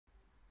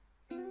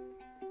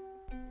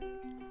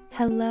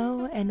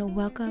Hello and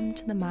welcome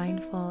to the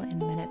Mindful in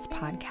Minutes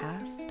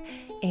podcast,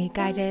 a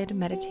guided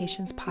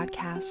meditations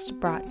podcast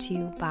brought to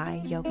you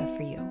by Yoga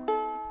for You.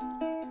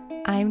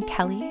 I'm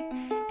Kelly,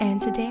 and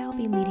today I'll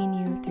be leading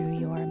you through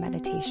your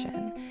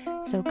meditation.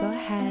 So go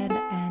ahead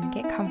and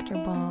get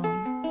comfortable,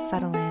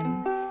 settle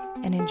in,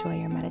 and enjoy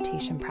your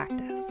meditation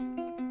practice.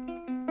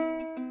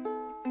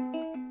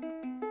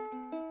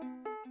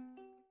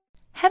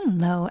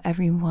 Hello,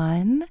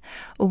 everyone.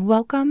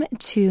 Welcome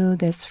to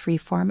this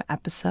freeform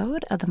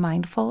episode of the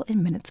Mindful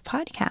in Minutes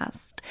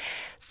podcast.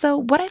 So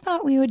what I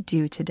thought we would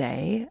do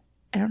today,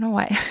 I don't know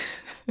why.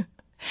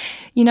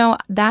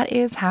 That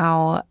is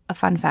how, a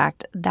fun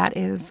fact, that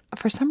is,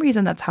 for some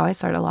reason, that's how I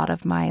start a lot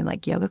of my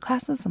yoga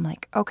classes. I'm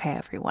like, okay,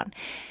 everyone.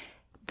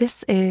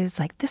 This is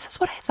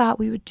what I thought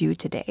we would do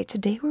today.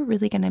 Today, we're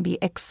really going to be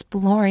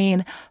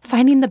exploring,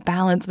 finding the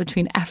balance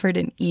between effort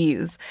and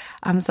ease.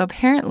 So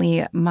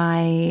apparently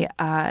my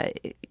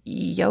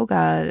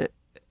yoga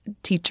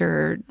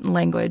teacher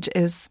language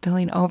is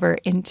spilling over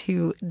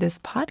into this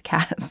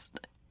podcast.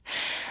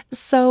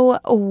 So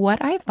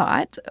what I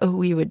thought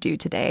we would do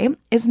today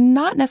is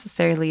not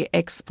necessarily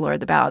explore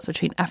the balance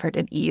between effort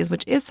and ease,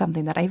 which is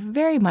something that I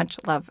very much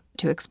love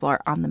to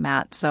explore on the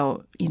mat.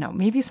 So,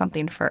 maybe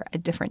something for a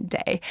different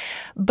day.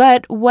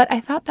 But what I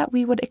thought that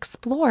we would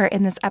explore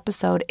in this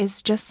episode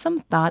is just some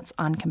thoughts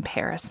on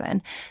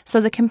comparison.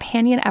 So the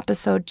companion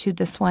episode to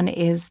this one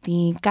is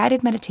the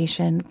guided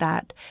meditation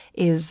that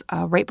is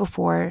right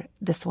before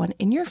this one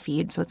in your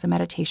feed. So it's a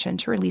meditation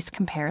to release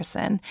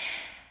comparison.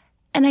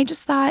 And I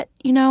just thought,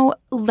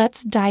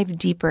 let's dive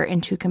deeper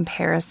into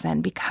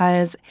comparison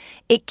because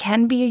it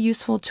can be a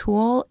useful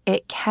tool.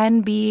 It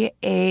can be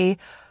a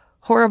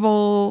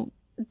horrible,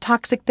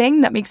 toxic thing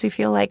that makes you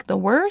feel like the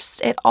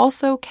worst. It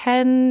also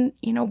can,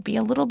 be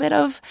a little bit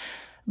of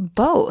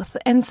both.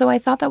 And so I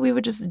thought that we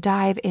would just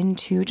dive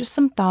into just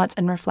some thoughts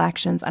and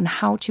reflections on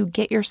how to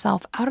get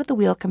yourself out of the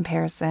wheel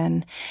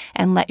comparison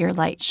and let your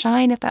light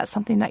shine if that's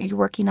something that you're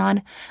working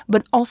on,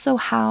 but also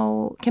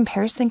how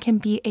comparison can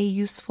be a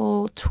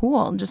useful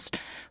tool just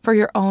for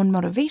your own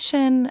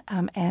motivation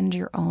and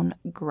your own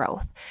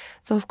growth.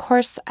 So of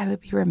course, I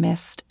would be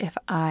remiss if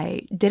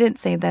I didn't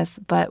say this,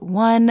 but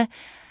one,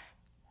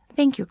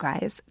 thank you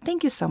guys.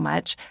 Thank you so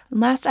much.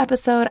 Last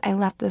episode, I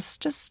left this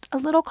just a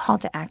little call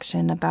to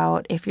action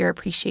about if you're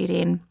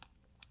appreciating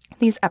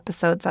these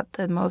episodes, that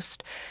the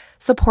most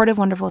supportive,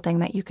 wonderful thing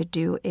that you could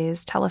do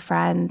is tell a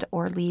friend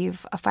or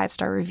leave a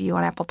 5-star review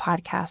on Apple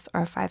Podcasts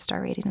or a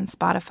 5-star rating on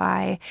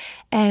Spotify.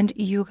 And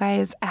you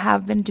guys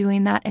have been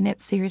doing that. And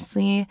it's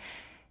seriously,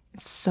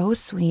 it's so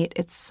sweet.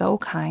 It's so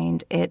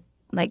kind.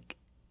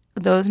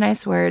 Those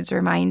nice words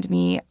remind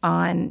me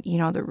on,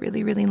 the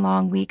really, really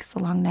long weeks,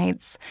 the long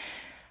nights.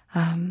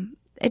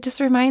 It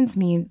just reminds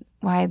me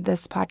why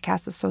this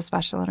podcast is so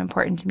special and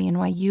important to me and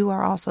why you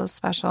are also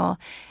special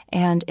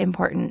and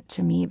important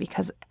to me,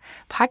 because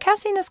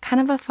podcasting is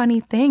kind of a funny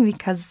thing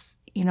because,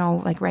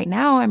 right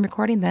now I'm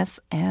recording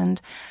this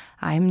and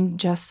I'm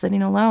just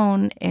sitting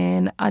alone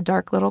in a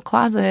dark little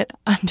closet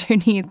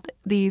underneath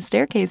the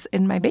staircase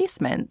in my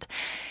basement.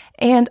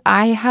 And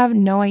I have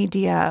no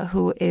idea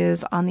who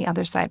is on the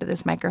other side of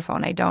this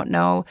microphone. I don't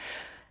know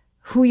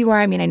who you are.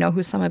 I mean, I know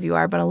who some of you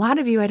are, but a lot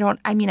of you,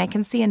 I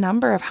can see a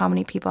number of how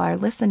many people are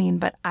listening,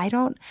 but I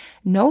don't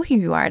know who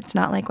you are. It's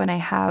not like when I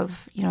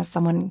have,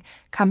 someone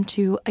come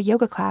to a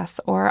yoga class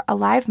or a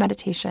live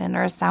meditation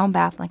or a sound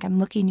bath, like I'm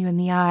looking you in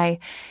the eye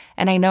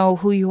and I know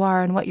who you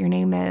are and what your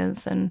name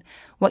is and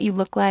what you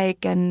look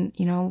like and,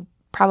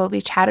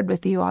 probably chatted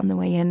with you on the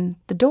way in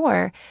the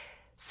door.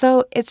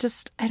 So it's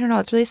just, I don't know,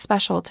 it's really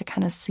special to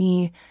kind of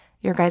see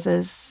your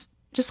guys'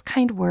 just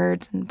kind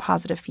words and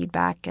positive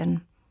feedback,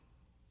 and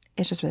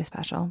it's just really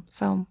special.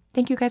 So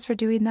thank you guys for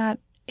doing that.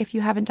 If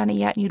you haven't done it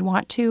yet and you'd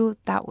want to,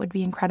 that would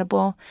be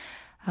incredible.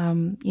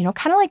 Kind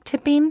of like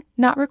tipping,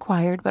 not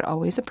required, but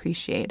always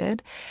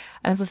appreciated.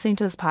 I was listening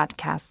to this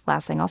podcast,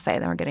 last thing I'll say,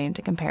 then we're getting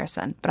into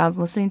comparison. But I was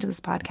listening to this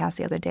podcast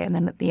the other day, and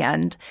then at the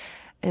end,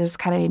 it just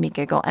kind of made me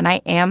giggle. And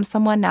I am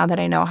someone, now that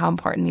I know how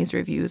important these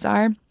reviews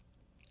are,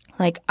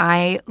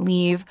 I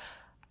leave,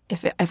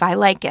 if I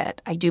like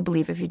it, I do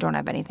believe if you don't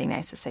have anything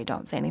nice to say,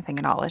 don't say anything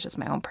at all. It's just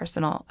my own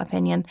personal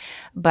opinion.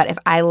 But if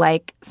I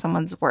like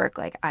someone's work,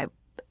 I'm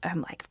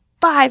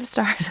 5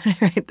 stars and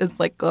I write this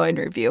glowing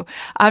review,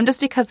 just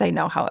because I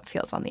know how it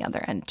feels on the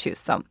other end too.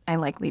 So I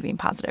like leaving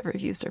positive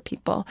reviews for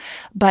people.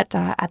 But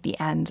at the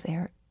end,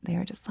 they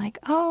were just like,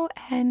 oh,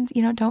 and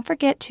don't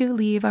forget to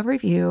leave a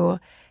review.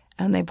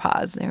 And they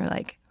paused. They were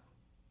like,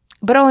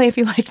 but only if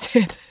you liked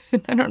it.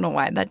 I don't know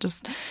why. That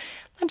just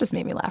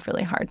made me laugh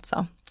really hard.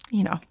 So,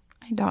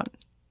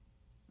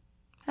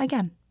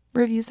 again,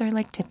 reviews are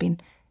like tipping,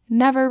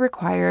 never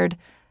required,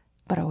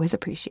 but always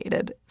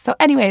appreciated. So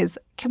anyways,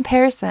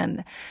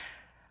 comparison.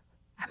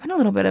 I'm in a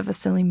little bit of a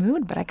silly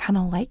mood, but I kind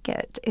of like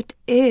it. It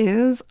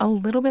is a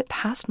little bit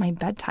past my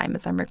bedtime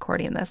as I'm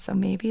recording this. So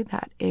maybe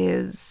that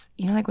is,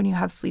 when you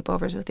have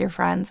sleepovers with your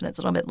friends and it's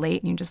a little bit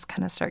late and you just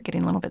kind of start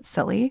getting a little bit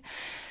silly.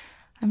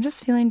 I'm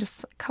just feeling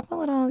just a couple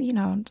little,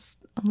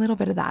 just a little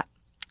bit of that.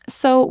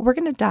 So we're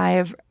going to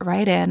dive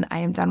right in. I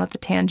am done with the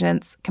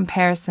tangents.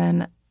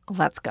 Comparison.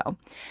 Let's go.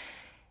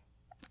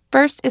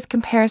 First, is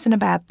comparison a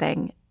bad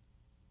thing?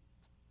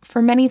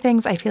 For many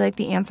things, I feel like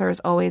the answer is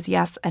always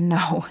yes and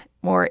no,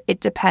 or it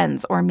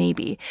depends, or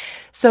maybe.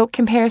 So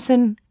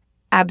comparison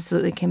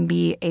absolutely can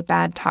be a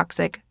bad,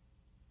 toxic,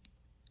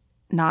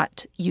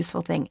 not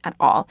useful thing at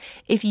all.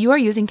 If you are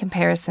using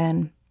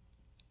comparison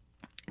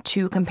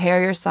to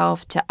compare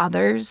yourself to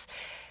others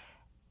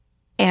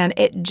and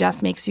it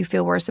just makes you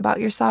feel worse about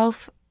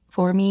yourself,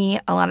 for me,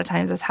 a lot of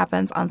times this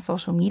happens on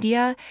social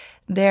media.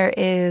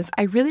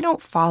 I really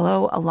don't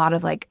follow a lot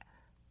of like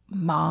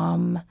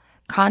mom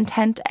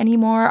content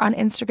anymore on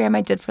Instagram.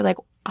 I did for like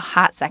a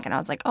hot second. I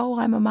was like, oh,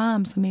 I'm a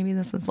mom, so maybe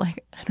this is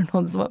like, I don't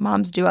know, this is what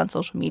moms do on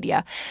social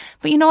media.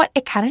 But you know what?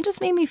 It kind of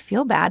just made me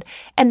feel bad.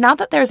 And not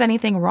that there's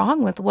anything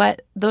wrong with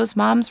what those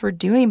moms were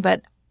doing,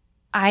 but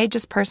I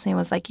just personally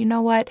was like, you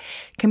know what?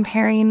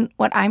 Comparing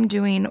what I'm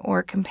doing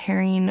or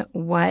comparing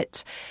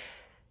what,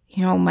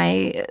 you know,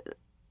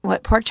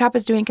 what Pork Chop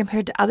is doing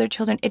compared to other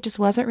children, it just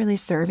wasn't really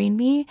serving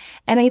me.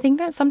 And I think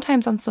that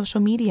sometimes on social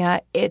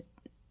media,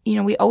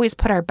 we always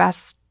put our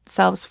best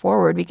selves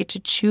forward. We get to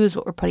choose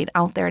what we're putting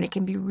out there. And it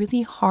can be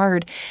really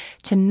hard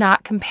to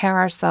not compare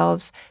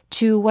ourselves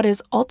to what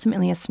is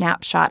ultimately a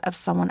snapshot of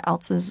someone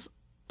else's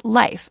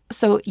life.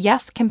 So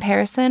yes,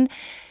 comparison,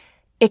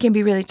 it can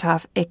be really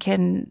tough. It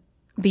can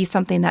be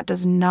something that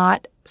does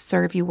not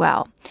serve you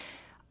well.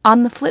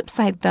 On the flip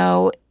side,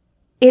 though,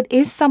 it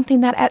is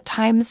something that at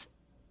times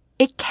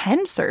it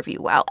can serve you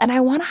well. And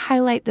I want to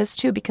highlight this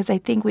too, because I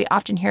think we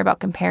often hear about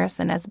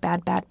comparison as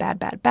bad, bad, bad,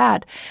 bad,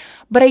 bad.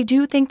 But I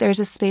do think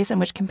there's a space in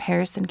which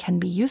comparison can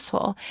be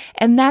useful.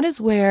 And that is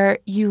where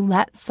you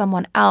let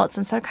someone else,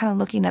 instead of kind of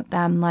looking at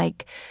them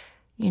like,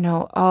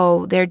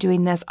 oh, they're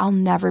doing this, I'll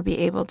never be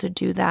able to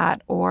do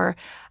that, or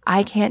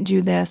I can't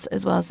do this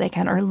as well as they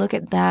can, or look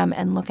at them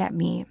and look at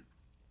me.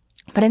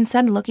 But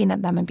instead looking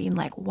at them and being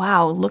like,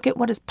 wow, look at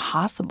what is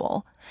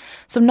possible.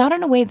 So not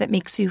in a way that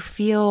makes you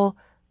feel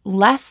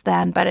less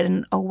than, but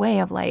in a way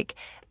of like,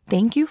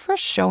 thank you for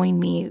showing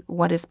me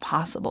what is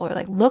possible. Or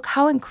like, look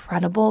how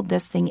incredible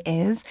this thing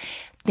is.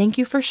 Thank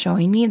you for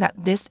showing me that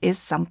this is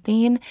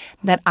something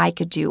that I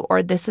could do,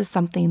 or this is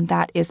something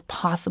that is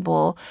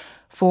possible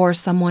for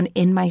someone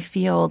in my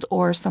field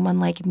or someone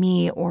like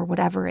me or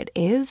whatever it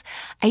is.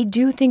 I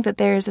do think that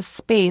there is a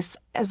space,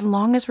 as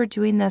long as we're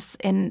doing this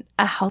in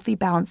a healthy,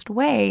 balanced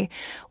way,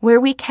 where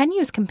we can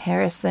use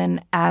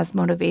comparison as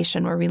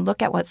motivation, where we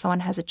look at what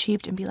someone has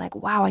achieved and be like,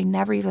 wow, I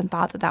never even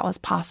thought that that was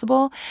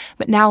possible.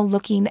 But now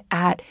looking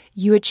at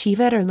you achieve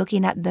it or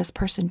looking at this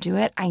person do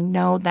it, I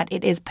know that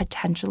it is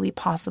potentially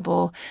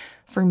possible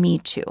for me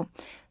too.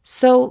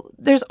 So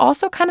there's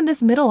also kind of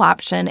this middle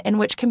option in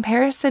which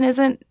comparison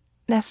isn't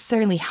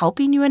necessarily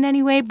helping you in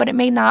any way, but it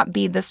may not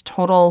be this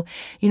total,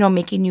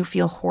 making you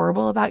feel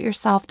horrible about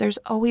yourself. There's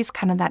always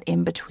kind of that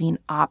in-between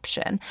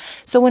option.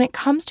 So when it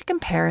comes to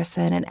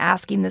comparison and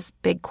asking this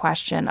big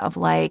question of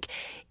like,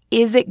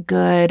 is it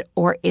good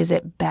or is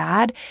it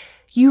bad?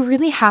 You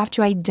really have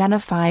to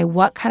identify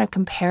what kind of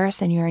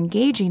comparison you're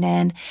engaging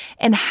in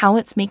and how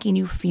it's making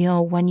you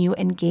feel when you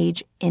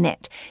engage in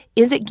it.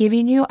 Is it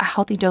giving you a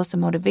healthy dose of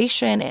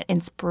motivation and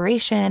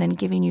inspiration and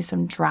giving you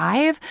some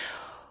drive?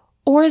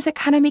 Or is it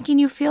kind of making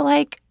you feel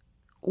like,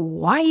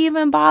 why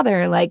even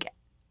bother? Like,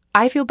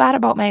 I feel bad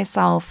about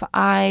myself.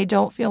 I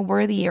don't feel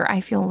worthy, or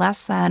I feel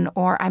less than,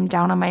 or I'm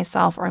down on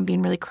myself, or I'm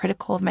being really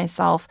critical of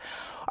myself.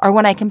 Or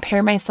when I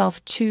compare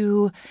myself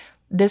to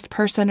this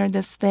person or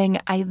this thing,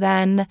 I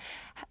then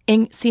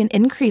see an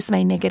increase in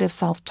my negative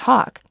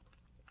self-talk.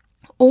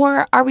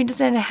 Or are we just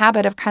in a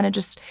habit of kind of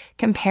just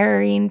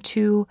comparing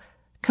to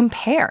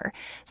compare?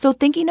 So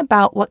thinking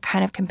about what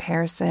kind of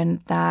comparison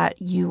that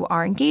you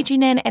are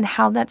engaging in and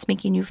how that's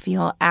making you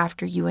feel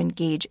after you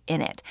engage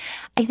in it.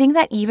 I think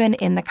that even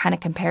in the kind of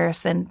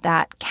comparison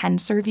that can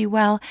serve you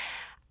well,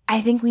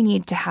 I think we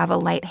need to have a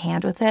light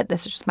hand with it.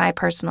 This is just my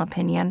personal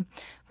opinion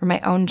from my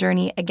own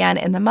journey, again,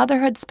 in the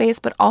motherhood space,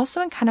 but also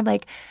in kind of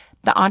like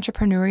the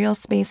entrepreneurial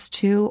space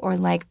too, or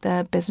like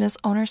the business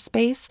owner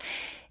space.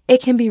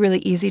 It can be really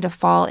easy to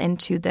fall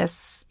into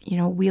this,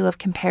 wheel of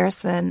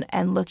comparison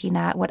and looking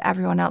at what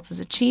everyone else is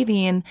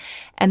achieving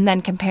and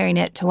then comparing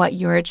it to what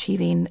you're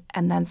achieving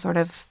and then sort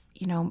of,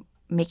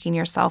 making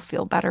yourself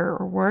feel better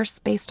or worse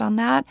based on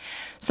that.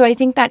 So I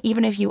think that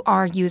even if you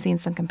are using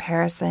some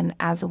comparison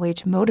as a way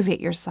to motivate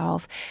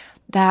yourself,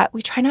 that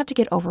we try not to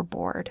get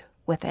overboard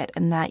with it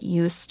and that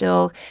you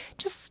still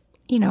just,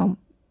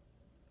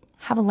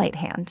 have a light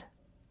hand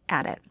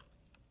at it.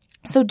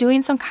 So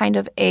doing some kind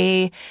of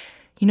a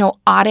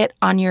audit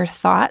on your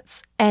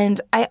thoughts. And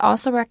I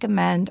also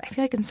recommend, I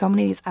feel like in so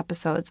many of these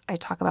episodes, I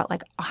talk about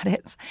like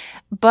audits,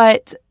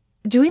 but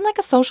doing like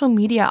a social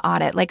media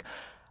audit, like,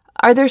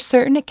 are there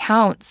certain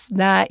accounts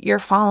that you're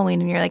following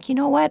and you're like, you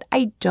know what?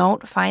 I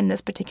don't find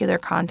this particular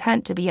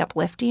content to be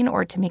uplifting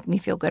or to make me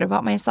feel good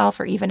about myself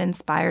or even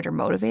inspired or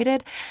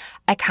motivated.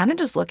 I kind of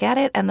just look at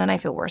it and then I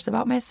feel worse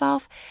about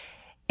myself.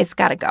 It's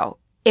got to go.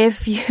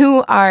 If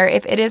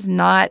it is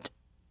not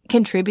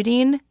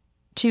contributing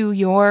to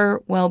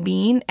your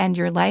well-being and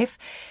your life,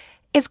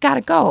 it's got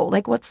to go.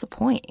 Like, what's the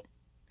point?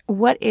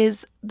 What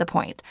is the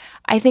point?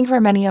 I think for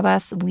many of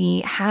us,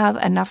 we have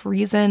enough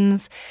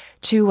reasons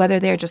to, whether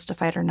they're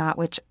justified or not,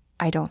 which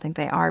I don't think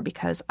they are,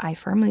 because I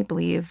firmly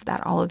believe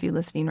that all of you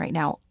listening right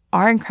now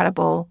are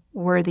incredible,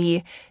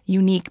 worthy,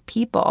 unique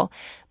people.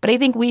 But I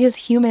think we as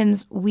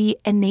humans, we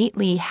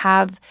innately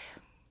have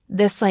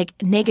this like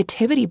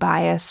negativity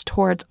bias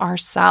towards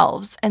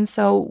ourselves. And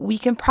so we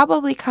can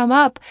probably come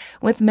up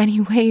with many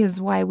ways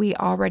why we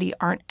already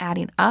aren't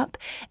adding up.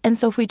 And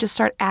so if we just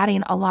start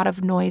adding a lot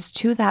of noise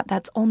to that,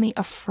 that's only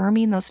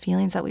affirming those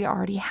feelings that we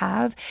already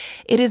have.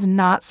 It is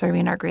not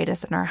serving our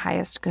greatest and our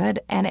highest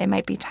good. And it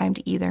might be time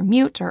to either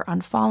mute or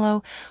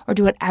unfollow or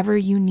do whatever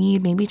you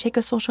need. Maybe take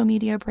a social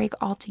media break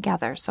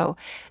altogether. So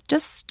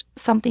just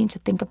something to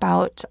think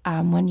about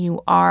when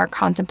you are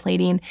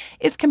contemplating,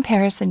 is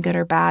comparison good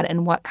or bad,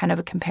 and what kind of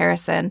a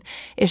comparison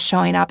is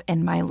showing up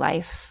in my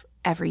life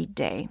every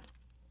day.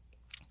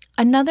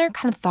 Another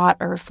kind of thought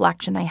or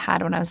reflection I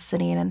had when I was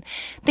sitting and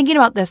thinking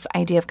about this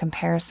idea of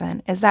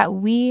comparison is that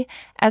we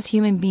as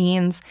human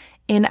beings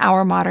in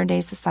our modern day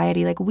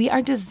society, like, we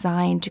are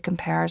designed to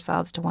compare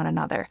ourselves to one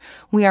another.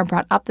 We are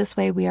brought up this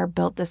way. We are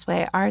built this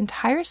way. Our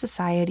entire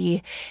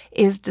society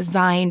is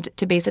designed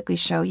to basically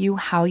show you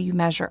how you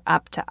measure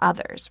up to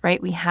others,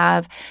 right? We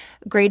have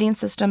grading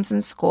systems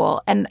in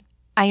school, and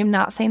I am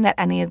not saying that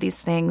any of these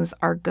things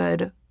are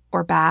good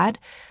or bad,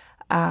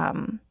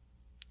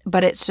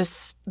 but it's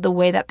just the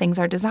way that things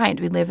are designed.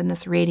 We live in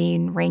this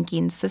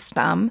ranking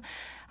system,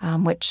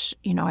 which,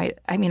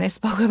 I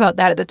spoke about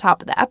that at the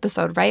top of the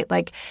episode, right?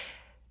 Like,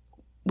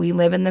 we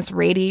live in this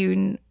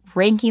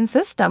ranking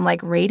system,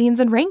 like ratings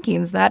and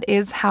rankings. That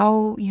is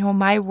how,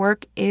 my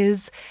work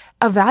is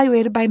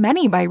evaluated by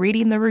many, by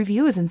reading the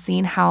reviews and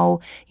seeing how,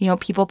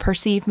 people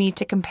perceive me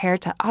to compare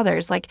to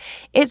others. Like,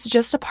 it's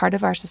just a part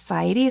of our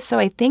society. So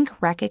I think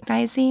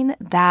recognizing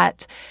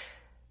that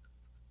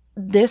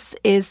this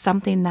is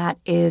something that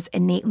is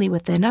innately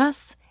within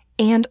us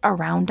and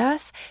around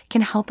us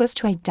can help us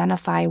to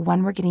identify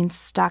when we're getting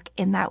stuck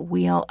in that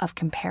wheel of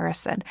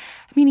comparison.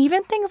 I mean,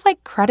 even things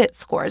like credit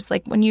scores,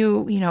 like when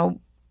you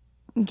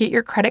get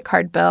your credit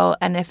card bill,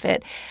 and if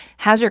it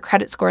has your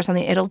credit score or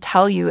something, it'll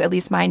tell you, at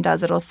least mine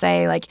does, it'll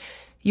say like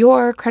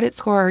your credit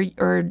score,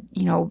 or,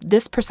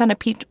 this percent of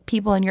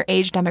people in your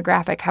age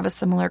demographic have a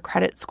similar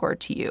credit score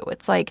to you.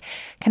 It's like,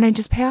 can I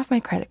just pay off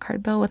my credit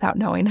card bill without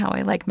knowing how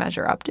I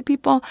measure up to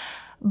people?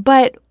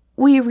 But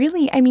we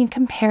really,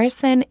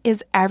 comparison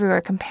is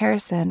everywhere.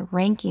 Comparison,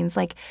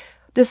 rankings,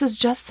 this is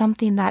just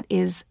something that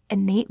is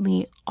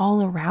innately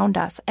all around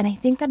us. And I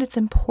think that it's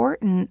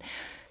important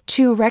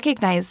to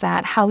recognize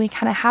that, how we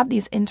kind of have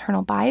these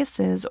internal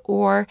biases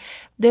or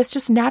this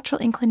just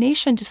natural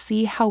inclination to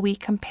see how we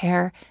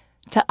compare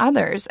to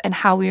others and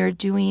how we are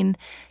doing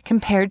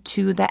compared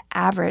to the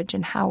average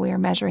and how we are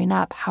measuring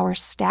up, how we're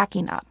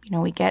stacking up.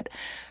 We get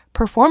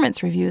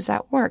performance reviews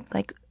at work.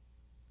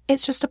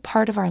 It's just a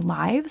part of our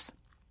lives.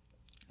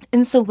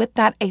 And so with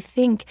that, I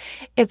think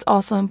it's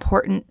also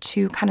important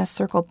to kind of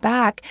circle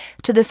back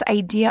to this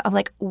idea of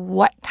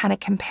what kind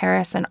of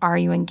comparison are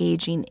you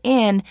engaging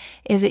in?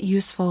 Is it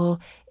useful?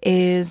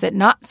 Is it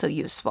not so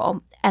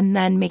useful? And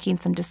then making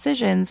some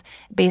decisions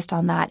based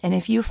on that. And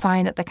if you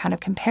find that the kind of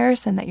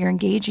comparison that you're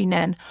engaging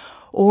in,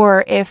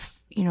 or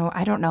if,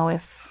 I don't know,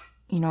 if,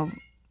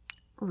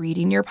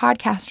 reading your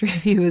podcast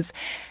reviews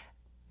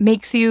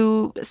makes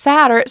you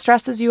sad or it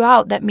stresses you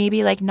out, that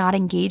maybe not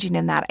engaging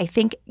in that. I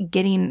think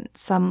getting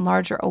some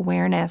larger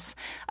awareness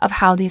of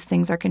how these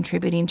things are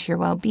contributing to your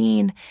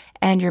well-being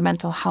and your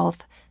mental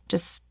health,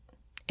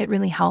 it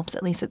really helps.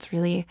 At least it's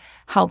really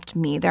helped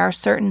me. There are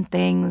certain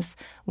things,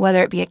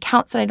 whether it be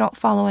accounts that I don't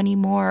follow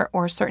anymore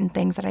or certain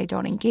things that I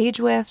don't engage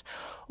with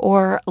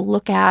or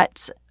look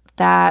at,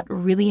 that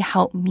really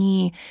help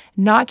me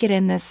not get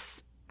in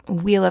this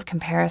wheel of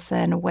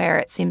comparison where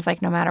it seems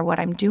like no matter what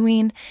I'm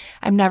doing,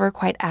 I'm never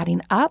quite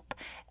adding up,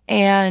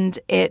 and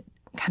it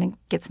kind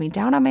of gets me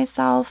down on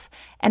myself.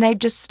 And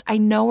I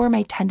know where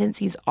my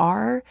tendencies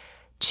are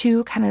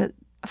to kind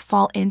of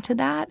fall into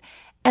that.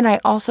 And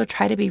I also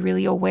try to be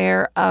really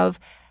aware of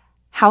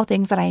how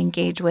things that I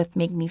engage with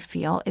make me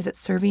feel. Is it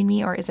serving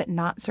me or is it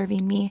not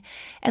serving me?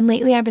 And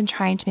lately I've been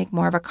trying to make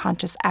more of a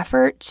conscious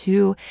effort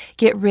to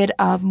get rid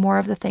of more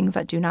of the things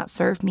that do not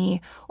serve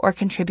me or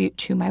contribute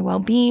to my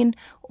well-being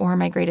or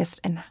my greatest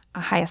and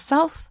highest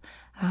self,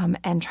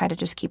 and try to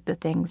just keep the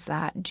things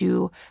that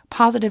do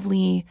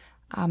positively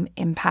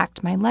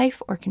impact my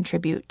life or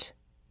contribute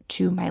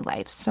to my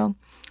life. So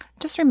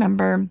just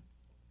remember,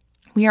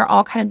 we are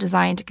all kind of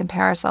designed to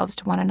compare ourselves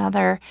to one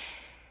another.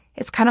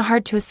 It's kind of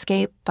hard to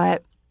escape,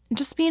 but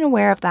just being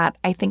aware of that,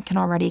 I think, can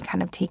already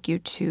kind of take you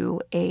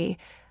to a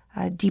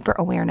deeper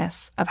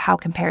awareness of how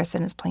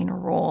comparison is playing a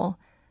role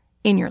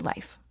in your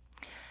life.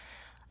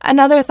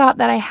 Another thought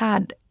that I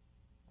had,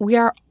 we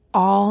are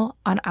all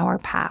on our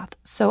path.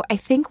 So I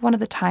think one of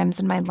the times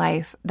in my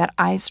life that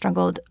I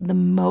struggled the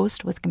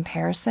most with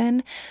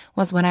comparison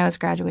was when I was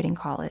graduating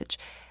college.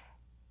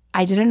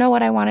 I didn't know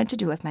what I wanted to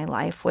do with my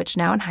life, which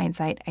now in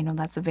hindsight, I know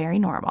that's very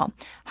normal.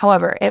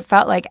 However, it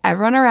felt like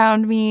everyone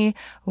around me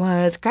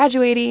was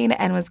graduating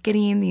and was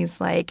getting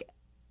these like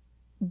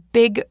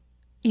big,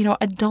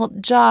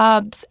 adult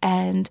jobs,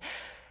 and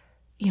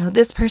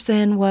this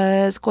person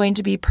was going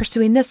to be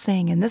pursuing this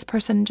thing, and this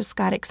person just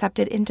got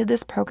accepted into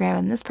this program,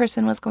 and this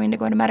person was going to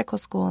go to medical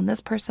school, and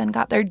this person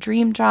got their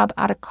dream job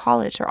out of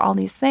college, or all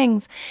these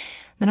things.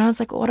 Then I was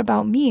like, well, what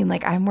about me?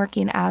 Like, I'm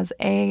working as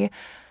a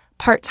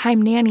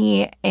part-time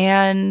nanny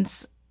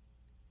and,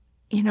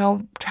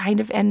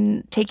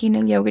 and taking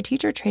a yoga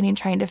teacher training,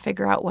 trying to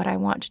figure out what I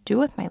want to do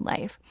with my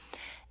life.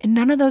 And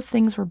none of those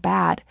things were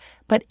bad.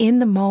 But in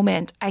the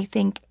moment, I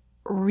think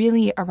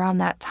really around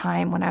that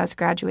time when I was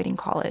graduating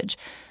college,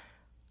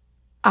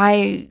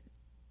 I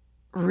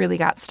really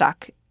got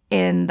stuck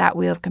in that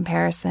wheel of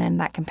comparison,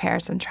 that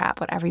comparison trap,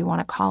 whatever you want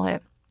to call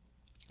it.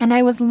 And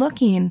I was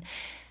looking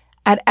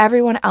at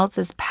everyone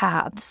else's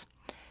paths.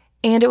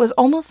 And it was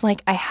almost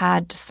like I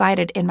had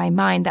decided in my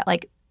mind that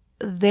like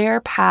their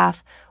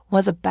path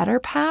was a better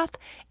path,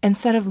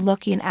 instead of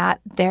looking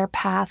at their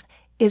path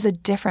is a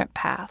different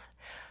path.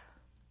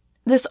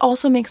 This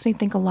also makes me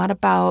think a lot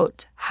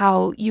about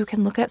how you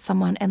can look at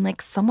someone and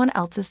like someone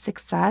else's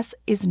success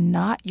is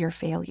not your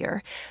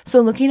failure.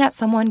 So looking at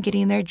someone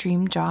getting their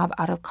dream job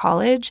out of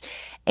college,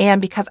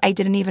 and because I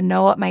didn't even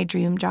know what my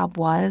dream job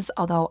was,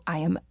 although I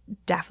am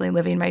definitely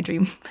living my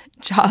dream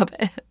job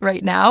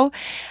right now,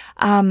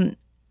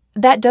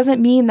 that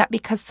doesn't mean that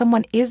because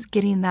someone is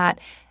getting that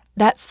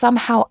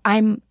somehow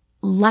I'm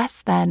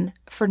less than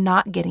for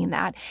not getting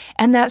that.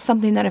 And that's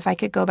something that if I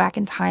could go back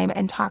in time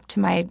and talk to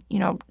my,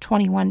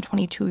 21,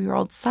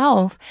 22-year-old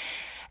self,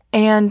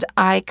 and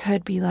I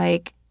could be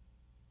like,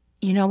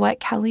 you know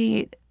what,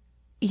 Kelly,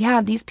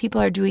 yeah, these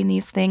people are doing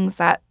these things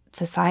that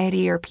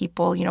society or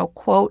people,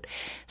 quote,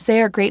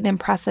 say are great and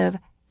impressive,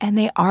 and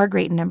they are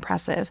great and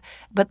impressive.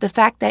 But the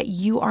fact that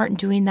you aren't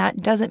doing that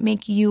doesn't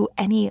make you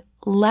any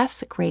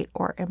less great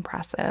or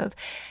impressive.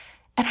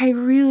 And I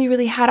really,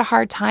 really had a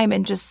hard time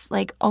and just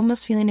like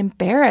almost feeling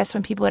embarrassed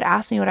when people would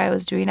ask me what I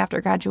was doing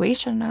after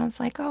graduation. And I was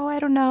like, oh, I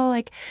don't know.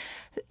 Like,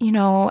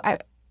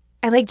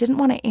 I like didn't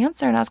want to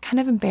answer, and I was kind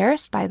of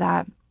embarrassed by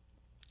that.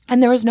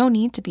 And there was no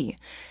need to be.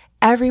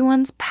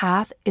 Everyone's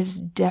path is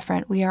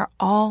different. We are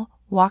all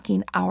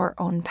walking our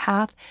own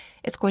path.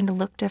 It's going to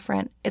look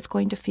different. It's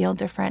going to feel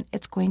different.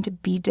 It's going to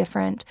be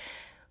different.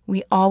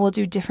 We all will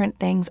do different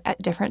things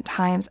at different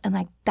times. And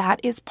like that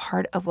is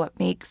part of what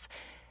makes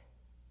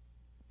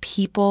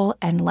people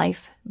and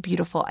life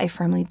beautiful. I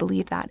firmly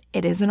believe that.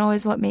 It isn't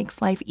always what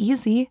makes life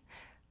easy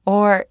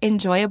or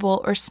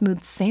enjoyable or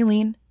smooth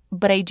sailing,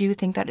 but I do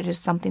think that it is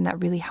something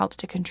that really helps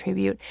to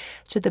contribute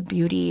to the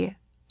beauty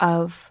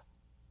of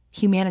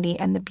humanity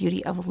and the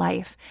beauty of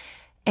life.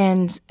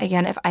 And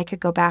again, if I could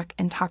go back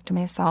and talk to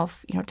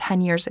myself,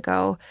 10 years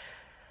ago,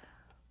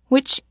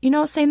 which,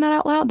 saying that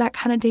out loud, that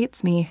kind of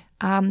dates me,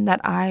 that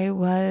I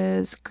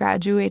was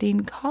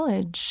graduating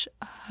college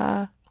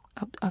a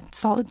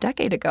solid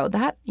decade ago.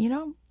 That,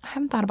 I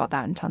haven't thought about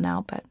that until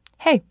now, but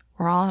hey,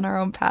 we're all on our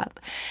own path.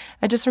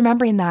 Just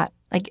remembering that,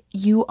 like,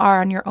 you are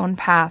on your own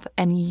path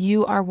and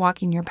you are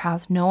walking your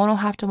path. No one will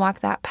have to walk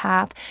that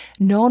path.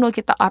 No one will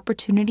get the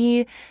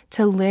opportunity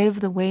to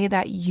live the way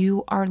that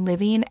you are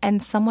living,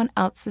 and someone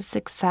else's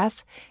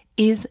success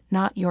is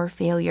not your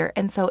failure.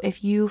 And so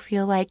if you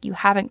feel like you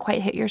haven't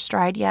quite hit your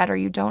stride yet, or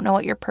you don't know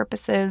what your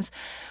purpose is,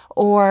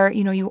 or,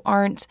 you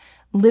aren't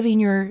living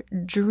your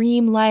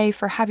dream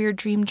life or have your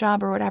dream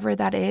job or whatever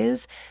that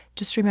is,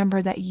 just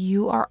remember that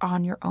you are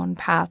on your own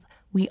path.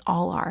 We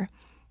all are.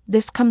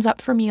 This comes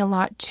up for me a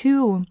lot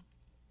too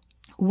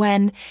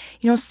when,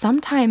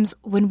 sometimes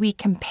when we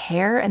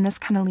compare, and this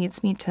kind of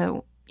leads me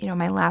to,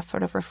 my last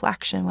sort of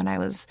reflection when I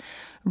was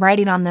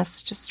writing on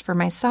this just for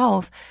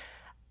myself,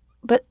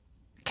 but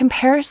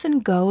comparison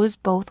goes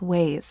both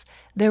ways.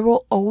 There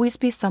will always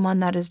be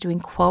someone that is doing,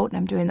 quote, and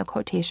I'm doing the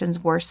quotations,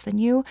 worse than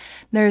you.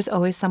 There's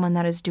always someone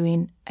that is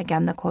doing,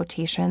 again, the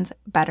quotations,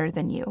 better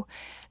than you.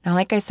 Now,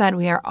 like I said,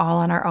 we are all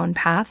on our own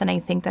path. And I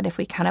think that if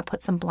we kind of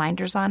put some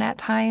blinders on at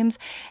times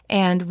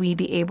and we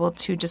be able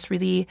to just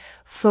really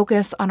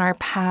focus on our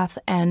path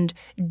and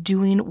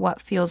doing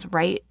what feels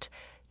right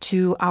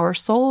to our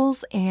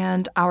souls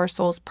and our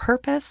soul's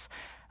purpose,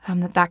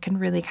 that can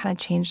really kind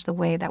of change the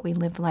way that we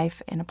live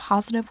life in a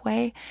positive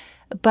way.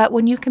 But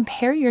when you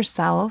compare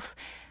yourself,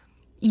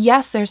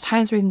 yes, there's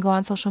times where you can go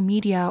on social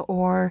media,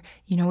 or,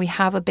 we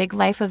have a big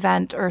life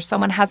event, or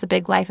someone has a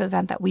big life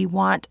event that we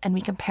want, and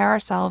we compare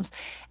ourselves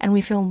and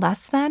we feel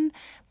less than.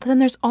 But then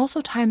there's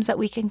also times that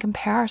we can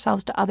compare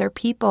ourselves to other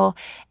people,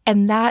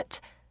 and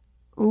that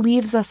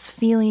leaves us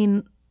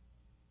feeling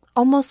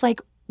almost like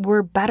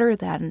we're better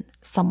than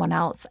someone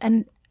else.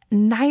 And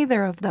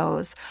neither of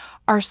those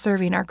are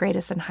serving our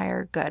greatest and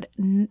higher good.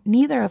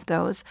 Neither of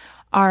those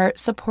are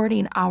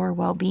supporting our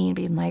well-being,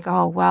 being like,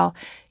 oh, well,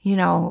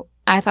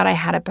 I thought I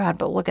had it bad,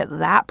 but look at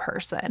that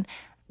person.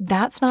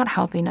 That's not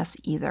helping us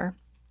either.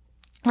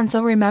 And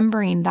so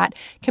remembering that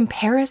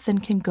comparison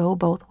can go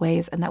both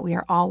ways and that we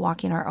are all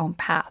walking our own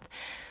path.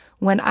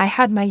 When I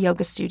had my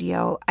yoga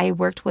studio, I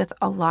worked with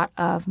a lot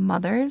of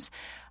mothers,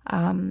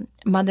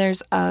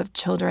 mothers of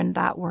children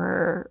that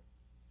were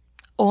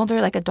older,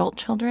 like adult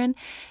children.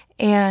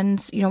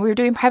 And, we were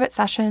doing private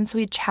sessions, so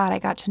we'd chat. I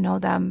got to know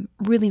them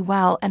really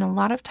well. And a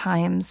lot of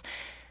times,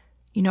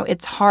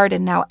 it's hard.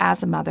 And now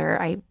as a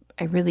mother, I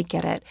really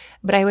get it.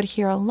 But I would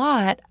hear a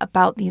lot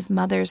about these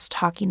mothers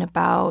talking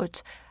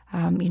about,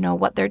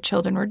 what their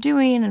children were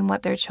doing and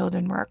what their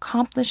children were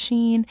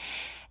accomplishing.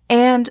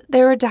 And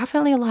there were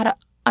definitely a lot of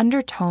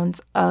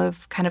undertones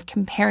of kind of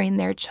comparing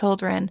their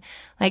children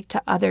like to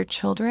other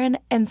children.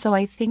 And so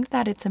I think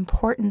that it's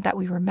important that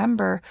we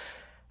remember,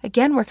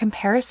 again, where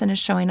comparison is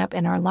showing up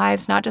in our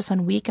lives, not just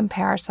when we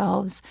compare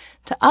ourselves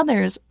to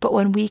others, but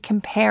when we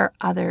compare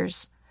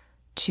others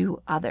to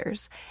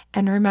others.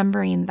 And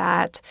remembering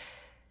that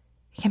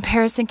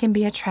comparison can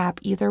be a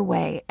trap either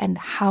way. And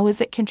how is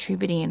it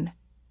contributing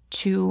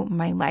to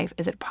my life?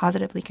 Is it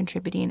positively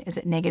contributing? Is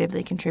it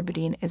negatively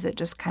contributing? Is it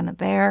just kind of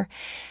there?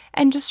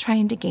 And just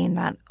trying to gain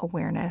that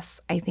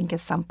awareness, I think,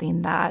 is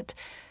something that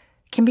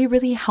can be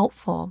really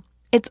helpful.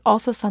 It's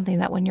also something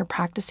that when you're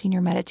practicing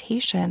your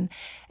meditation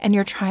and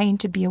you're trying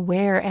to be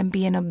aware and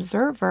be an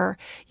observer,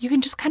 you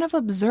can just kind of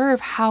observe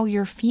how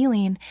you're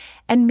feeling.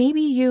 And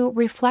maybe you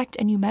reflect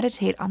and you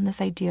meditate on this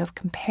idea of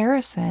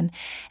comparison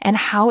and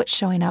how it's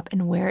showing up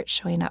and where it's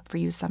showing up for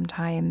you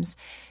sometimes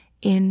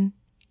in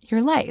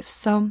your life.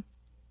 So,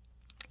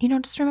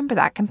 just remember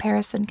that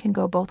comparison can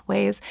go both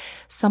ways.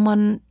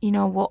 Someone,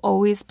 will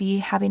always be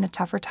having a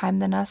tougher time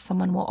than us.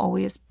 Someone will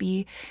always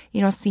be,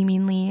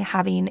 seemingly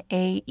having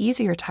a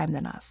easier time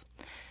than us.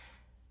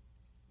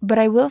 But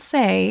I will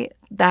say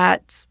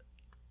that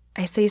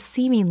I say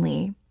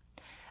seemingly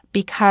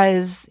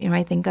because,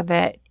 I think of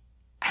it,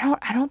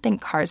 I don't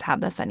think cars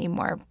have this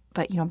anymore.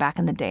 But, back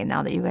in the day,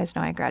 now that you guys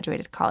know I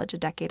graduated college a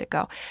decade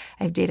ago,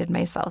 I've dated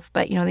myself.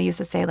 But, they used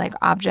to say like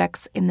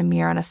objects in the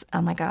mirror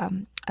on like a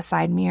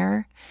side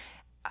mirror,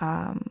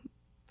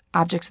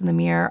 objects in the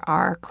mirror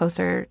are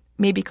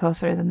maybe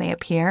closer than they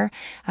appear.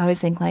 I always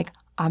think like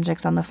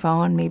objects on the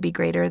phone may be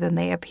greater than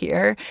they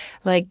appear.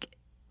 Like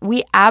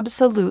we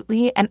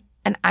absolutely, and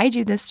I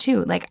do this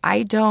too. Like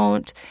I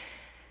don't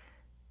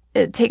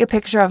take a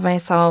picture of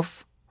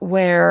myself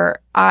where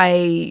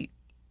I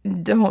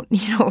don't,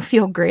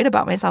 feel great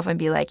about myself and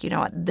be like,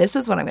 what, this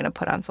is what I'm going to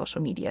put on social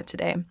media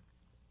today.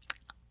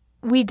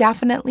 We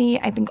definitely,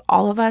 I think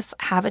all of us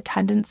have a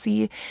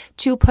tendency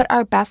to put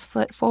our best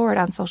foot forward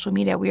on social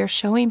media. We are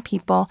showing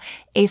people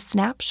a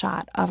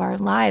snapshot of our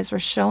lives. We're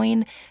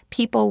showing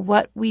people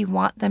what we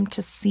want them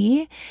to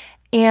see.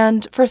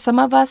 And for some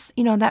of us,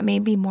 that may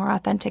be more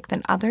authentic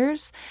than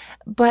others.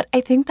 But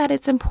I think that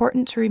it's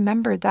important to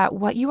remember that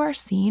what you are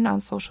seeing on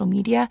social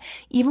media,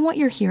 even what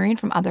you're hearing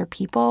from other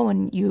people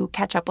when you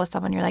catch up with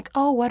someone, you're like,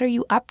 oh, what are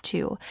you up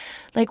to?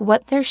 Like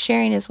what they're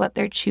sharing is what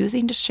they're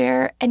choosing to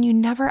share. And you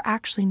never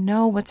actually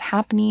know what's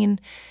happening,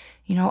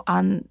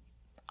 on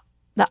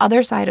the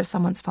other side of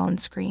someone's phone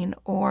screen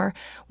or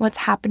what's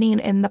happening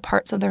in the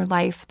parts of their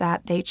life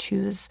that they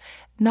choose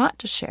not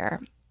to share.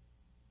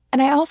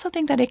 And I also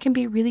think that it can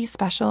be really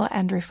special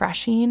and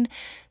refreshing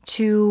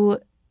to,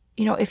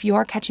 if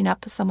you're catching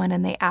up with someone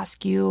and they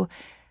ask you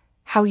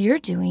how you're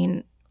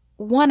doing,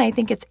 one, I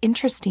think it's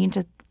interesting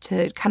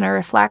to kind of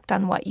reflect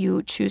on what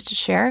you choose to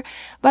share.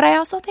 But I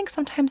also think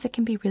sometimes it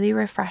can be really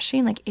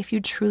refreshing, like if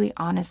you truly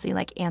honestly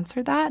like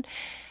answer that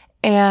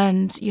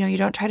and, you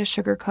don't try to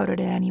sugarcoat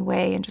it in any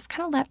way and just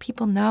kind of let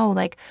people know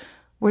like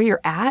where you're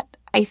at.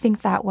 I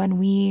think that when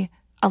we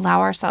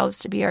allow ourselves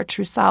to be our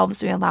true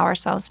selves, we allow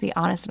ourselves to be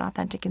honest and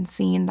authentic and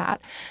seen,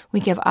 that we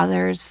give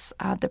others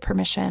the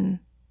permission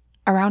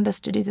around us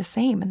to do the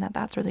same, and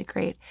that's really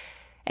great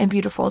and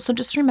beautiful. So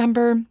just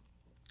remember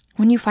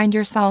when you find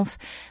yourself,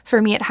 for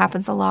me, it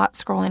happens a lot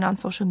scrolling on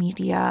social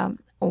media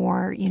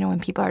or, when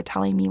people are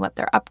telling me what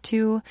they're up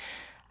to,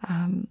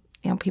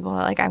 people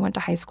that like I went to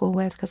high school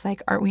with, because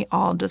like, aren't we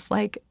all just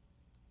like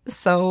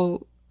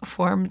so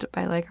formed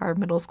by like our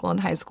middle school and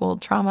high school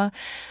trauma.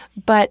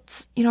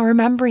 But,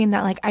 remembering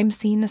that like I'm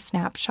seeing a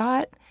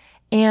snapshot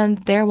and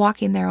they're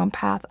walking their own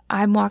path.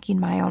 I'm walking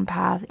my own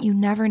path. You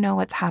never know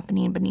what's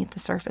happening beneath the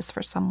surface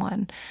for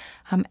someone,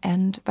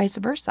 and vice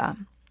versa.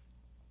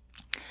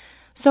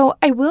 So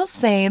I will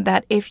say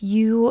that if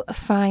you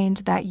find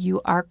that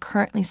you are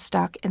currently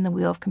stuck in the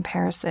wheel of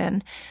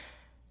comparison,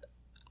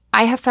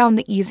 I have found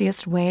the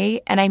easiest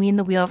way, and I mean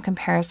the wheel of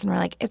comparison where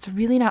like it's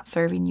really not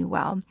serving you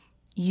well.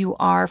 You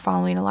are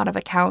following a lot of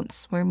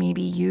accounts where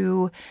maybe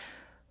you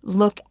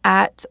look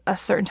at a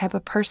certain type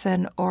of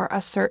person or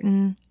a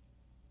certain,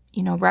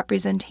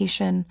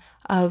 representation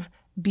of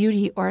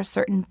beauty or a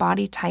certain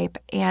body type,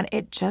 and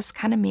it just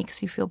kind of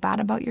makes you feel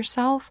bad about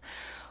yourself.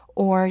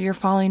 Or you're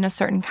following a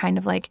certain kind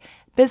of like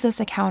business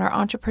account or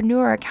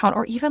entrepreneur account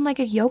or even like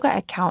a yoga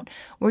account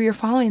where you're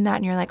following that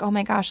and you're like, oh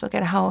my gosh, look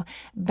at how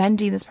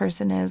bendy this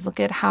person is. Look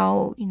at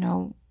how,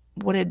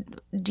 what a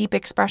deep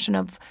expression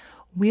of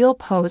wheel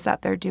pose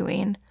that they're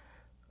doing.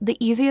 The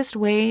easiest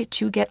way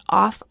to get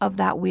off of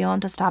that wheel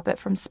and to stop it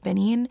from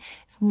spinning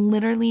is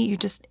literally you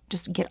just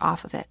get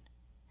off of it.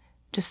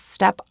 just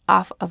step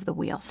off of the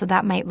wheel. So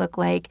that might look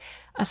like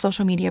a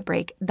social media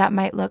break. That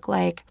might look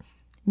like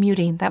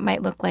muting. That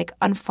might look like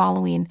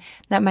unfollowing.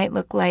 That might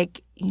look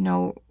like,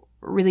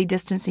 really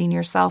distancing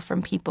yourself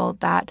from people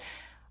that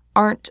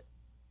aren't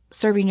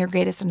serving your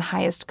greatest and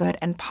highest good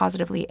and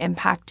positively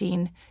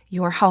impacting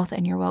your health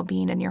and your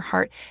well-being and your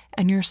heart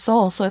and your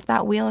soul. So if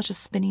that wheel is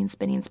just spinning,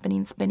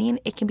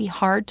 it can be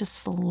hard to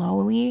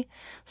slowly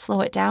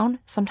slow it down.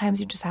 Sometimes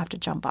you just have to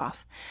jump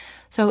off.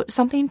 So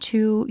something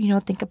to,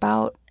 think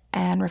about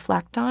and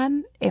reflect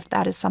on if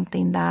that is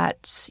something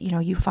that,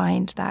 you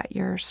find that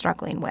you're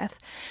struggling with.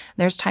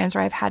 There's times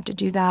where I've had to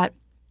do that,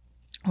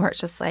 or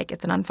it's just like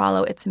it's an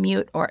unfollow, it's a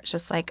mute, or it's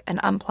just like an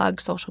unplug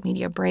social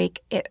media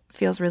break. It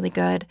feels really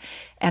good,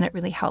 and it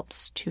really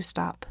helps to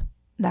stop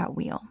that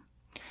wheel.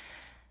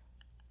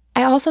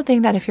 I also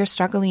think that if you're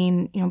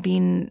struggling,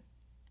 being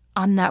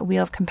on that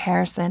wheel of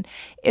comparison,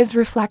 is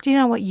reflecting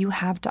on what you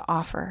have to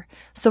offer.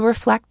 So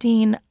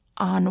reflecting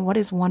on what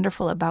is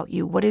wonderful about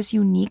you, what is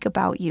unique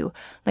about you.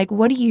 Like,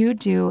 what do you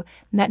do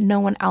that no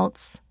one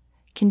else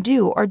can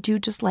do or do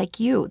just like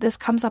you? This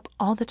comes up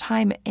all the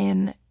time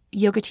in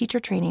yoga teacher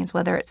trainings,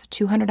 whether it's a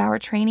 200-hour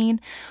training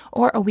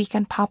or a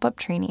weekend pop-up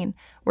training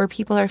where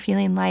people are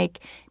feeling like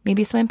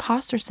maybe some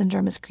imposter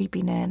syndrome is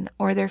creeping in,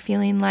 or they're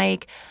feeling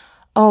like,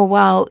 oh,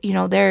 well,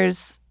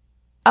 there's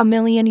a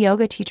million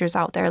yoga teachers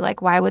out there.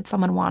 Like, why would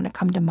someone want to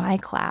come to my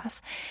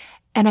class?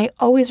 And I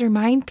always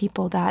remind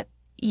people that,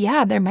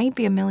 yeah, there might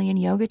be a million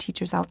yoga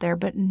teachers out there,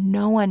 but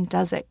no one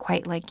does it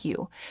quite like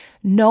you.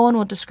 No one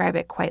will describe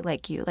it quite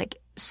like you. Like,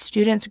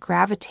 students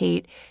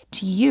gravitate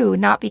to you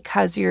not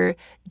because you're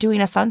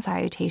doing a sun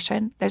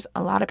salutation. There's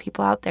a lot of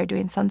people out there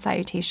doing sun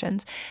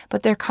salutations,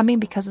 but they're coming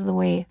because of the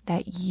way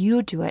that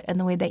you do it and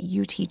the way that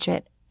you teach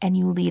it and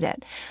you lead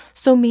it.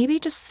 So maybe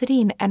just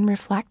sitting and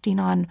reflecting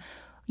on,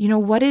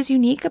 what is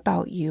unique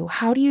about you?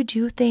 How do you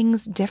do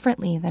things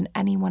differently than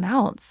anyone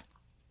else?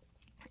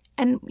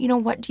 And,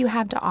 what do you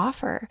have to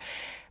offer?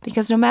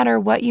 Because no matter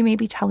what you may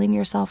be telling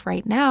yourself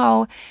right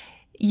now,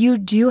 you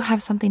do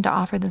have something to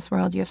offer this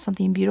world. You have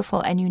something beautiful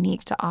and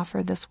unique to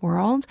offer this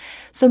world.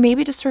 So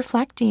maybe just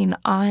reflecting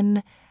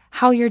on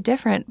how you're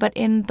different, but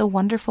in the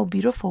wonderful,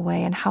 beautiful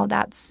way, and how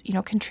that's,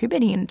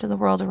 contributing to the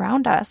world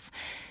around us.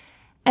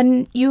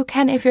 And you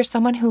can, if you're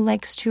someone who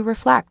likes to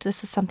reflect,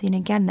 this is something,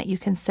 again, that you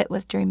can sit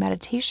with during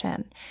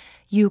meditation.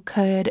 You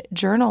could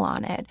journal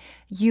on it.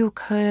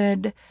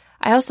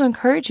 I also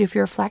encourage you, if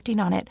you're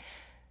reflecting on it,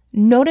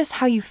 notice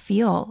how you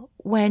feel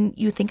when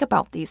you think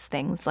about these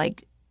things.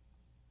 Like,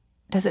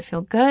 does it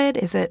feel good?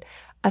 Is it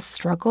a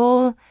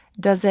struggle?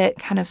 Does it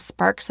kind of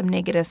spark some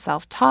negative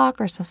self-talk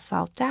or some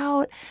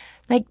self-doubt?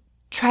 Like,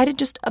 try to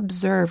just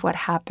observe what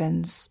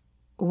happens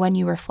when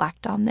you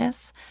reflect on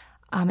this.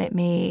 It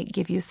may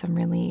give you some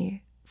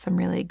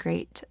really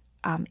great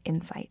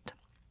insight.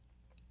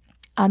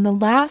 On the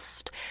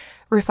last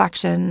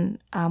reflection,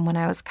 when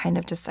I was kind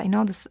of just, I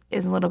know this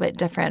is a little bit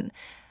different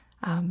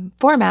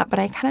format, but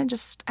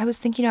I was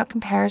thinking about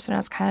comparison. I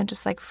was kind of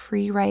just like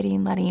free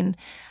writing, letting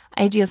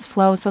ideas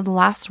flow. So the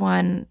last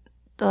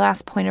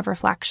point of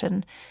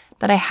reflection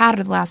that I had,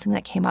 or the last thing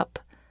that came up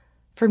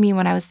for me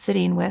when I was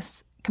sitting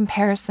with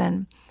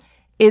comparison,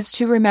 is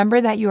to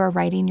remember that you are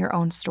writing your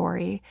own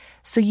story.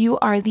 So you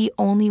are the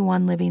only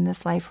one living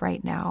this life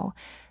right now.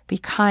 Be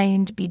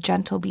kind, be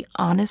gentle, be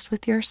honest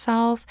with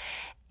yourself.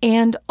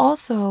 And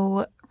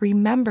also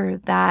remember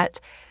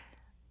that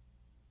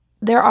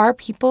there are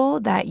people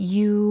that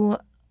you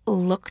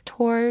look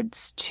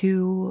towards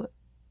to,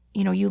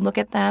 you look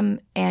at them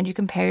and you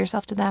compare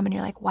yourself to them and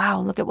you're like, wow,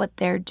 look at what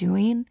they're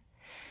doing.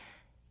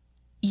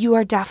 You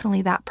are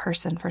definitely that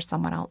person for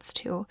someone else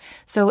too.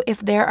 So if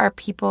there are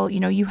people,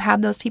 you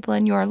have those people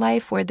in your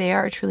life where they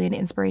are truly an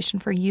inspiration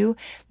for you,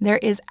 there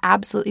is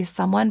absolutely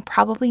someone,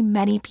 probably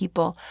many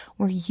people,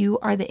 where you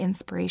are the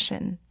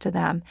inspiration to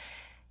them.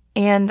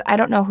 And I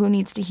don't know who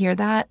needs to hear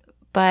that,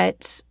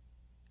 but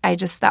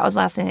that was the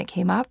last thing that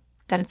came up.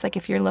 That it's like,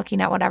 if you're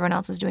looking at what everyone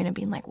else is doing and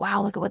being like,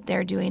 wow, look at what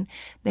they're doing,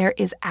 there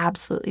is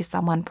absolutely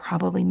someone,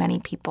 probably many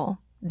people,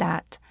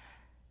 that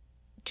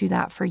do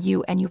that for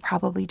you, and you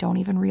probably don't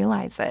even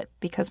realize it,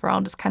 because we're all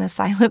just kind of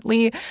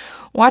silently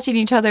watching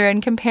each other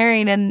and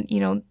comparing and,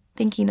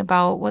 thinking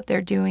about what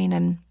they're doing.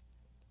 And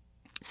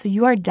so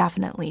you are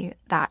definitely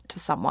that to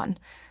someone.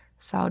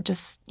 So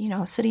just,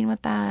 sitting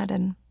with that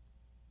and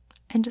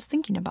just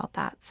thinking about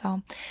that.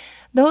 So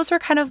those were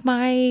kind of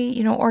my,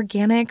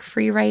 organic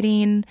free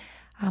writing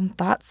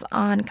thoughts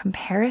on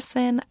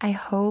comparison. I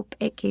hope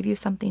it gave you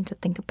something to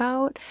think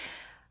about,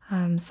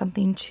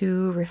 something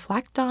to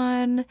reflect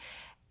on,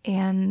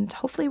 and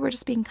hopefully we're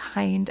just being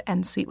kind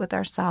and sweet with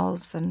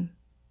ourselves. And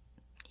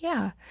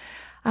yeah.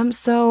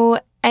 So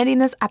ending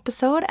this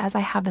episode, as I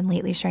have been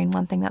lately, sharing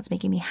one thing that's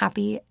making me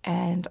happy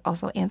and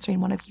also answering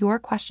one of your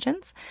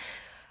questions.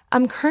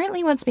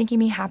 Currently what's making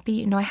me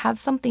happy, I had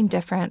something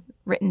different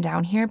written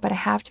down here, but I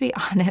have to be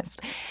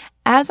honest,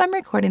 as I'm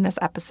recording this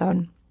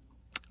episode,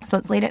 so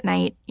it's late at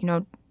night,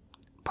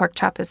 Pork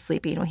Chop is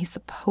sleeping. He's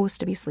supposed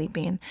to be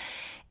sleeping.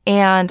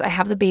 And I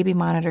have the baby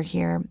monitor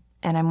here.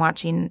 and I'm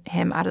watching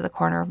him out of the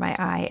corner of my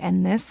eye.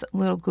 And this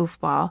little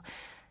goofball,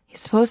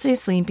 he's supposed to be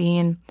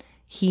sleeping.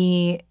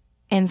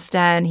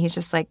 Instead, he's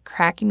just like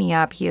cracking me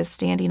up. He is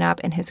standing up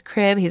in his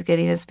crib. He's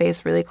getting his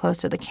face really close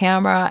to the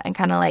camera and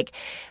kind of like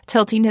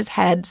tilting his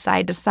head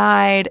side to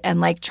side and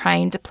like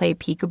trying to play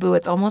peekaboo.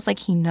 It's almost like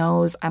he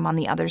knows I'm on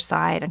the other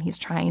side and he's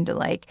trying to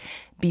like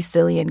be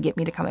silly and get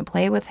me to come and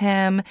play with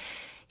him.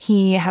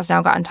 He has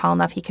now gotten tall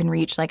enough he can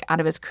reach like out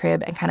of his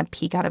crib and kind of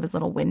peek out of his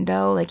little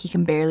window. Like he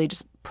can barely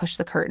just push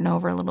the curtain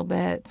over a little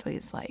bit. So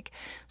he's like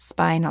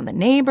spying on the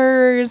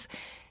neighbors.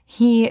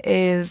 He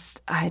is,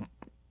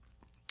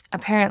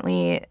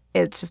 apparently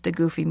it's just a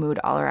goofy mood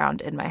all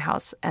around in my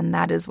house. And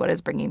that is what is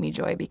bringing me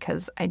joy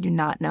because I do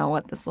not know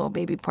what this little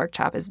baby pork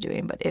chop is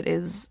doing, but it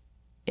is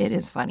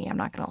funny. I'm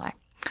not going to lie.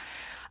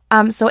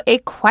 So a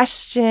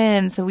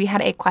question. So we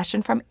had a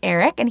question from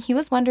Eric, and he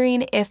was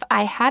wondering if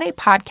I had a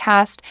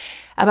podcast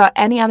about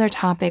any other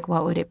topic,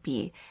 what would it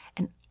be?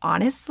 And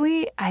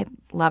honestly, I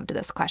loved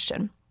this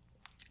question.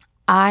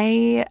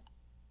 I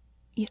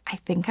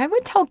think I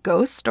would tell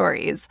ghost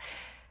stories.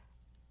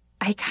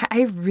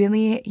 I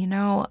really,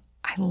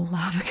 I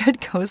love a good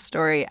ghost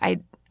story. I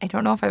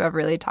don't know if I've ever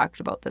really talked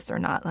about this or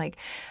not. Like,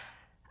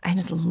 I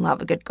just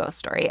love a good ghost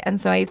story. And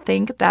so I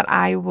think that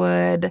I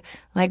would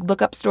like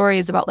look up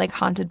stories about like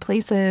haunted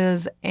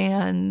places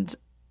and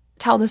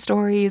tell the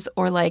stories,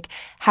 or like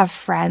have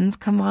friends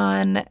come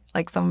on,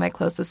 like some of my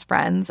closest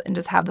friends, and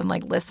just have them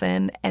like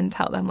listen and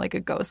tell them like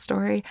a ghost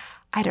story.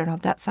 I don't know.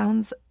 That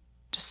sounds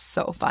just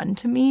so fun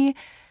to me.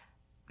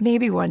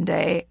 Maybe one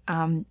day.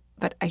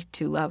 But I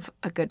do love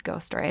a good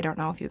ghost story. I don't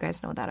know if you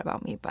guys know that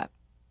about me, but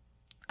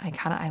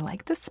I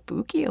like the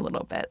spooky a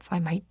little bit.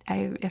 So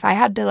if I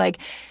had to like,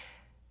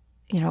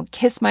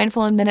 kiss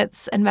mindful in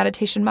minutes and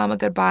meditation mama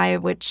goodbye,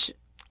 which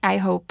I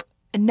hope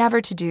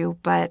never to do,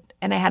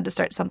 and I had to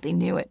start something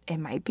new, it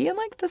might be in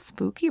like the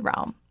spooky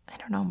realm. I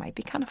don't know, it might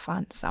be kind of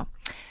fun. So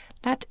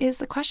that is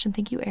the question.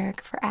 Thank you,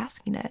 Eric, for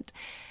asking it.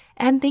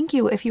 And thank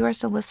you, if you are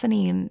still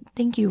listening,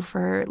 thank you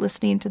for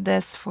listening to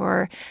this,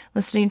 for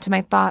listening to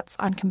my thoughts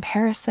on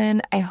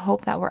comparison. I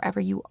hope that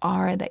wherever you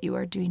are, that you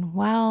are doing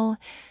well,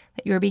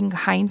 that you are being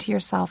kind to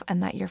yourself,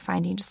 and that you're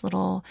finding just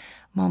little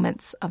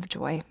moments of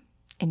joy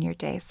in your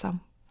day. So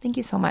thank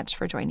you so much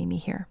for joining me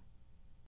here.